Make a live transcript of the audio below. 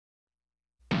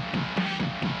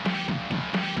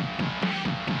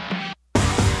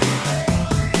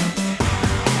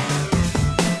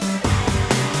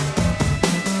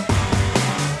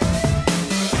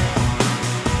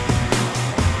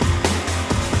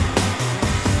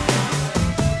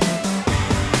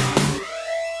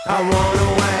I wanna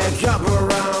wake up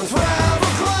around 12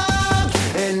 o'clock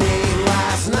and eat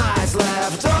last night's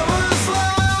leftover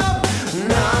slop.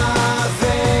 Nothingsday,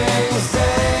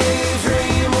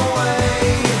 dream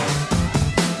away.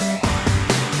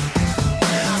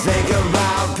 Think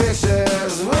about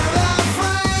pictures without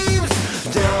frames.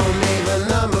 Don't need the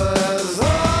numbers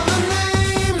or the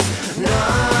names.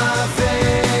 Nothingsday,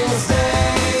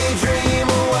 dream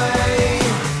away.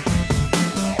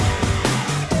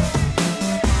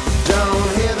 Don't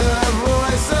hear the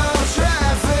voice of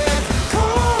traffic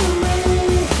calling me.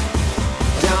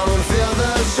 Don't feel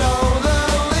the shoulder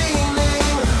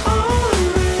leaning on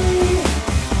me.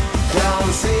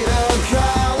 Don't see the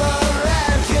color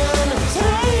that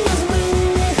contains me.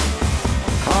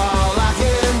 All I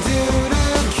can do to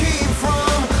keep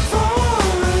from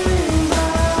falling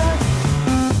back.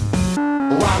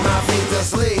 Wipe my feet to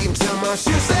sleep till my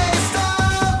shoes say